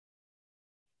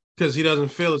because he doesn't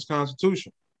feel it's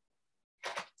constitutional.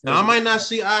 Now, I might not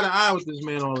see eye to eye with this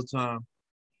man all the time,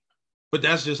 but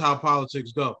that's just how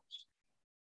politics goes.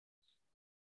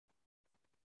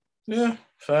 Yeah,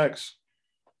 facts.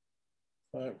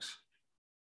 Facts.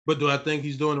 But do I think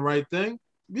he's doing the right thing?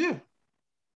 Yeah.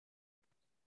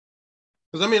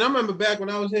 Because, I mean, I remember back when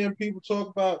I was hearing people talk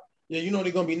about, yeah, you know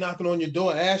they're going to be knocking on your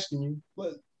door asking you.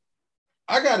 But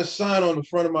I got a sign on the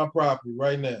front of my property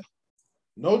right now.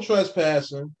 No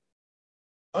trespassing,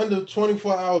 under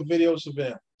 24-hour video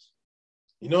surveillance.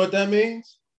 You know what that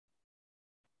means?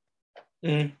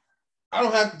 Mm. I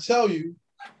don't have to tell you,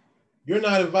 you're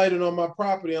not invited on my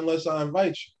property unless I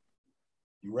invite you.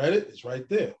 You read it? It's right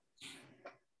there.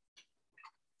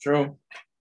 True.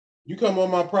 You come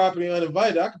on my property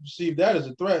uninvited, I can perceive that as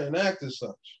a threat and act as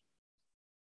such.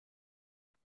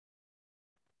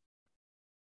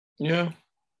 Yeah.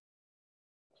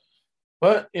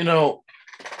 But, you know,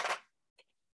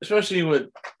 especially with,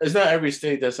 it's not every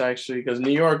state that's actually, because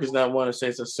New York is not one of the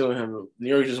states that's suing him. New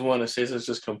York is one of the states that's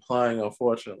just complying,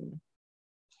 unfortunately.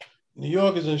 New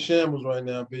York is in shambles right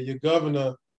now, but your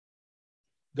governor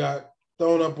got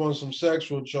thrown up on some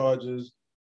sexual charges.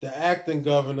 The acting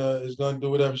governor is going to do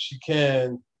whatever she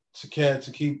can to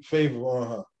keep favor on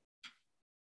her.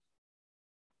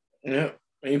 Yeah,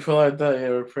 when you feel like that, yeah,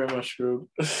 we're pretty much screwed.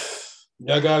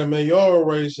 Y'all got a mayoral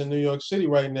race in New York City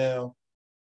right now.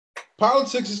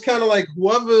 Politics is kind of like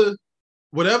whatever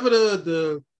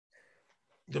the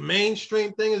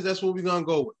mainstream thing is, that's what we're going to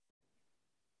go with.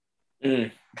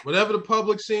 Mm. Whatever the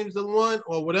public seems to want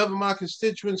or whatever my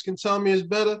constituents can tell me is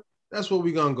better, that's what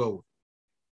we're going to go with.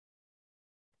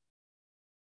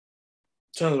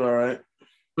 Sounds about right.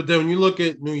 But then when you look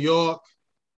at New York,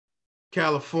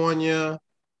 California,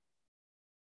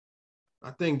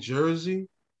 I think Jersey,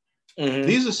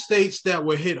 these are states that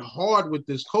were hit hard with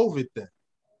this COVID thing.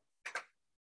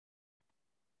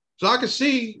 So I can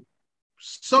see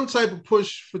some type of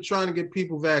push for trying to get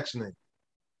people vaccinated.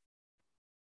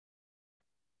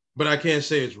 But I can't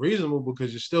say it's reasonable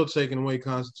because you're still taking away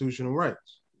constitutional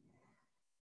rights.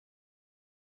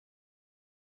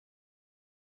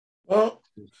 Well,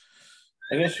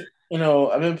 I guess, you know,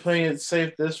 I've been playing it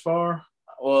safe this far.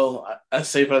 Well, as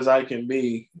safe as I can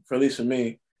be, for at least for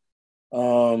me.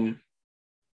 I'm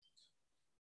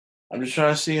just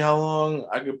trying to see how long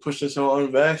I can push this on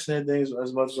unvaccinated things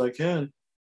as much as I can.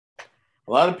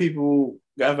 A lot of people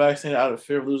got vaccinated out of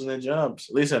fear of losing their jobs,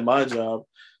 at least at my job,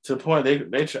 to the point they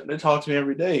talk to me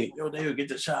every day. Yo, David, get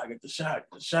the shot, get the shot,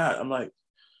 get the shot. I'm like,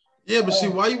 yeah, but see,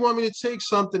 why you want me to take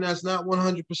something that's not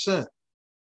 100%?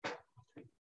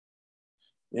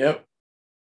 Yep.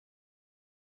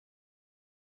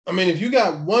 I mean, if you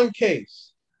got one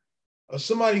case of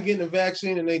somebody getting a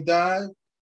vaccine and they died,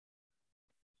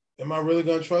 am I really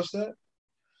going to trust that?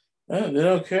 Yeah, they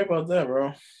don't care about that,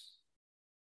 bro.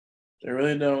 They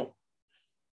really don't.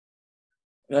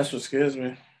 And that's what scares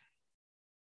me.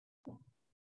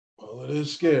 Well, it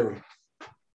is scary.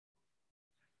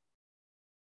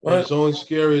 But it's only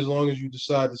scary as long as you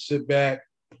decide to sit back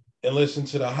and listen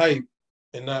to the hype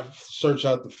and not search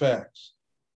out the facts.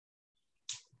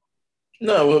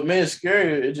 No, what made it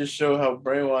scary, it just showed how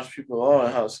brainwashed people are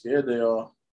and how scared they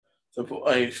are. So,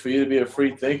 like, for you to be a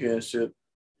free thinker and shit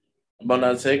about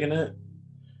not taking it,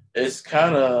 it's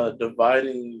kind of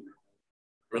dividing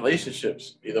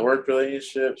relationships, either work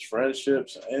relationships,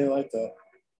 friendships, anything like that.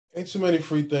 Ain't too many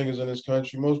free thinkers in this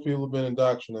country. Most people have been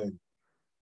indoctrinated.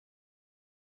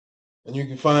 And you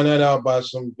can find that out by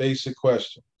some basic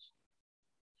questions.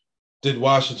 Did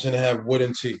Washington have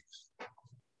wooden teeth?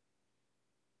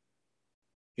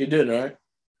 He did, right?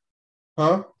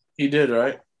 Huh? He did,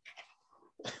 right?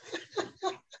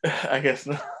 I guess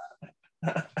not.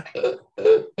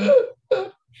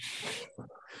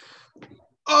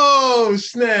 Oh,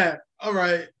 snap. All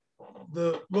right.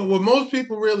 But what most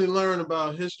people really learn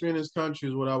about history in this country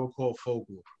is what I would call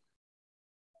folklore.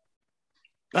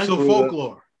 So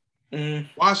folklore.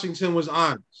 Washington was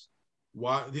honest.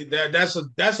 Why?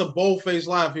 That's a bold-faced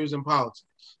lie if he was in politics.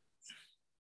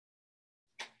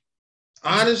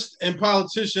 Honest and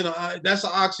politician, that's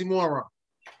an oxymoron.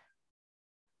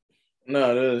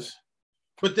 No, it is.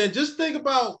 But then just think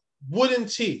about wooden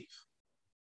teeth.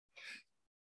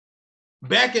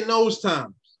 Back in those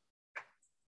times,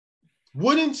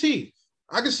 wooden teeth.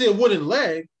 I can see a wooden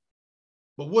leg,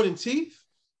 But wooden teeth?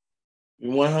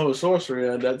 One hell of a sorcery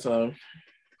at that time.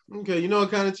 Okay, you know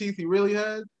what kind of teeth he really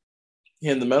had? He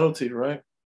had the metal teeth, right?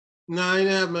 Nah, he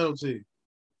didn't have metal teeth.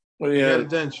 What do He you had a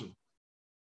have? denture.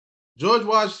 George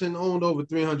Washington owned over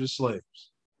 300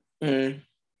 slaves. Mm.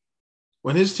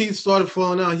 When his teeth started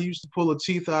falling out, he used to pull the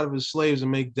teeth out of his slaves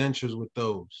and make dentures with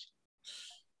those.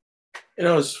 You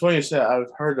know, it's funny you said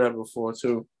I've heard that before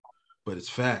too. But it's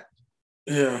fact.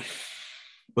 Yeah.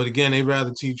 But again, they'd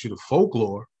rather teach you the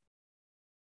folklore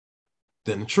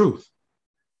than the truth.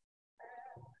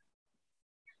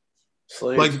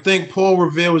 Slaves. Like to think Paul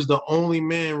Revere was the only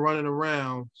man running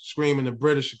around screaming the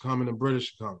British are coming, the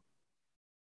British are coming.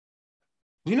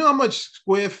 Do you know how much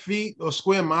square feet or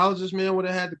square mileage this man would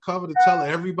have had to cover to tell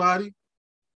everybody?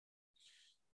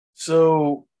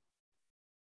 So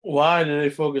why did they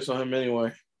focus on him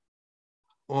anyway?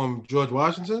 On George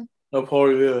Washington? No, Paul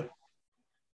Revere.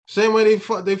 Same way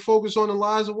they focus on the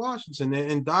lies of Washington. They're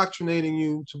indoctrinating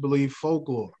you to believe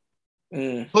folklore.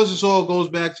 Mm. Plus, this all goes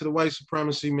back to the white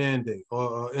supremacy mandate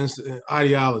or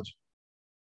ideology.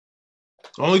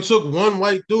 Only took one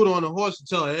white dude on a horse to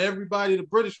tell everybody the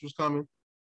British was coming.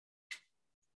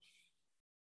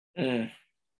 Mm.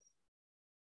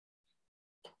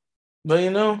 But you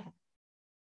know,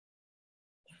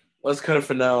 let's cut it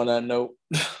for now on that note.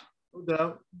 No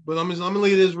doubt. But I'm gonna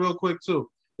leave this real quick too.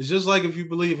 It's just like if you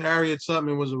believe Harriet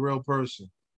Tubman was a real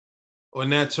person or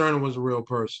Nat Turner was a real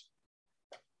person.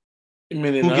 You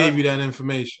mean Who gave you that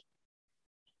information?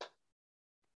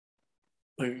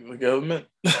 The government?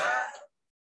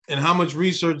 And how much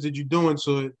research did you do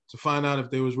into it to find out if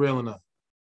they was real or not?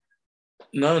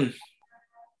 None.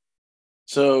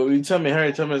 So you tell me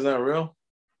Harriet Tubman is not real?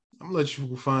 I'm gonna let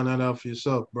you find that out for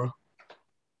yourself, bro.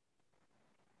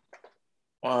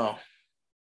 Wow.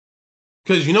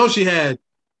 Because you know she had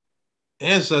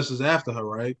ancestors after her,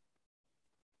 right?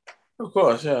 Of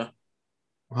course, yeah.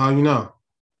 How you know?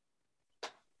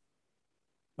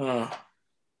 The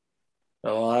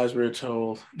lies we're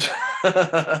told.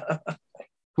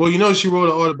 Well, you know she wrote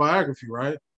an autobiography,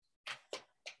 right?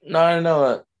 No, I didn't know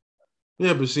that.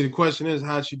 Yeah, but see, the question is,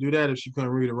 how'd she do that if she couldn't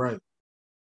read or write?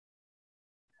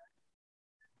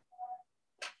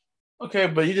 Okay,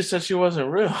 but you just said she wasn't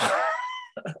real.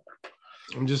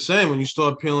 I'm just saying, when you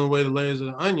start peeling away the layers of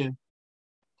the onion.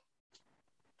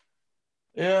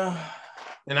 Yeah.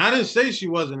 And I didn't say she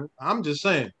wasn't. I'm just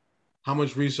saying, how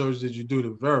much research did you do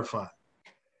to verify?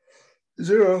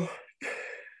 Zero.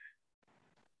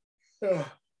 Yeah.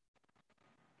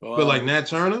 Wow. But like Nat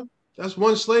Turner, that's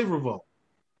one slave revolt.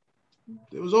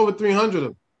 There was over 300 of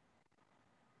them.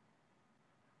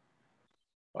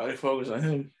 Why they focus on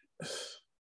him?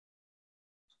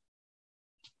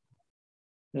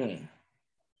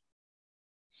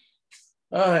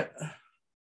 All right.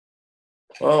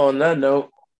 Well, on that note,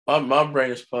 my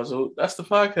brain is puzzled. That's the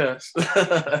podcast.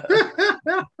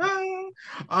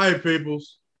 All right,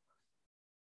 peoples.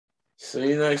 See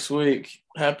you next week.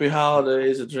 Happy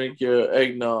holidays and drink your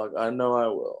eggnog. I know I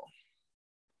will.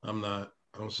 I'm not.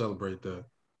 I don't celebrate that.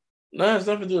 No, it's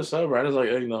nothing to do with celebrate. It's like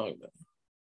eggnog.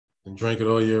 And drink it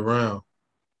all year round.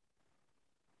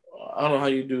 I don't know how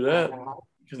you do that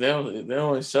because they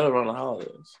only celebrate on the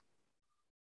holidays.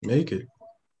 Make it.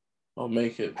 I'll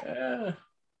make it. Yeah.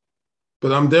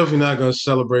 But I'm definitely not going to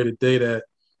celebrate a day that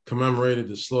commemorated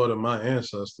the slaughter of my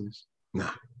ancestors. Nah.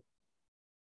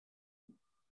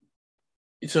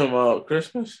 You talking about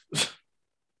Christmas?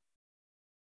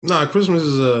 Nah, Christmas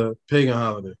is a pagan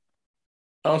holiday.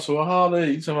 Oh, so what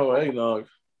holiday you talking about eggnog?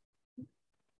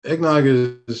 Eggnog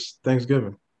is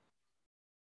Thanksgiving.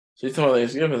 So you talking about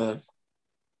Thanksgiving then?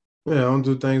 Yeah, I don't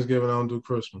do Thanksgiving. I don't do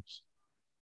Christmas.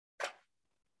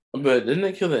 But didn't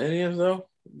they kill the Indians though?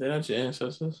 They're not your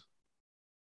ancestors.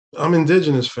 I'm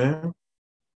indigenous, fam.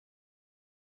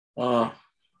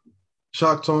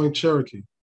 Choctaw and Cherokee.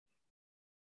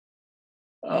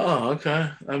 Oh,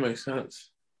 okay. That makes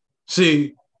sense.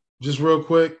 See, just real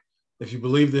quick, if you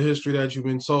believe the history that you've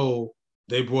been told,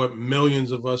 they brought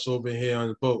millions of us over here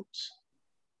on boats.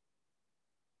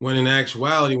 When in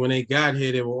actuality, when they got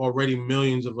here, there were already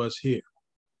millions of us here.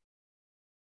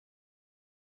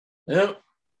 Yep.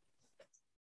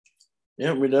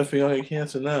 Yep, we're definitely gonna get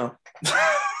cancer now.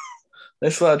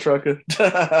 Thanks a lot, trucker.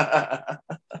 Gotta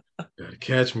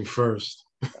catch me first.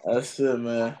 That's it,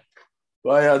 man.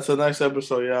 Bye, y'all. Till next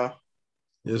episode, y'all.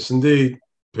 Yes, indeed.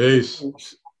 Peace.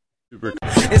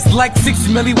 It's like 6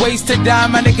 million ways to die,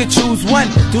 my nigga, choose one.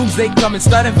 Doomsday come and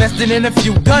start investing in a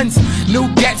few guns.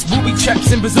 New gats, booby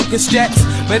traps, and bazooka straps.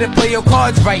 Better play your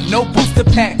cards right, no booster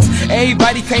packs.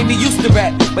 Everybody claim they used to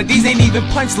rap, but these ain't even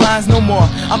punchlines no more.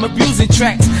 I'm abusing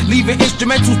tracks, leaving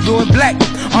instrumentals blue and black.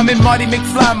 I'm in Marty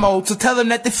McFly mode, so tell them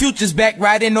that the future's back.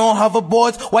 Riding on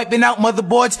hoverboards, wiping out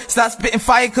motherboards. Stop spitting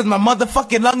fire cause my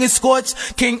motherfucking lung is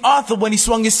scorched. King Arthur when he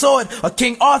swung his sword, or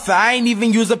King Arthur, I ain't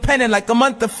even use a pen in like a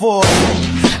month before.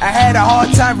 I had a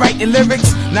hard time writing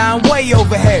lyrics, now I'm way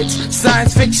over heads.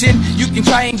 Science fiction, you can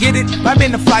try and get it, I've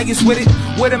been the flyest with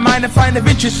it. With a mind to find of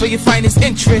interest for your finest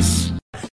interests.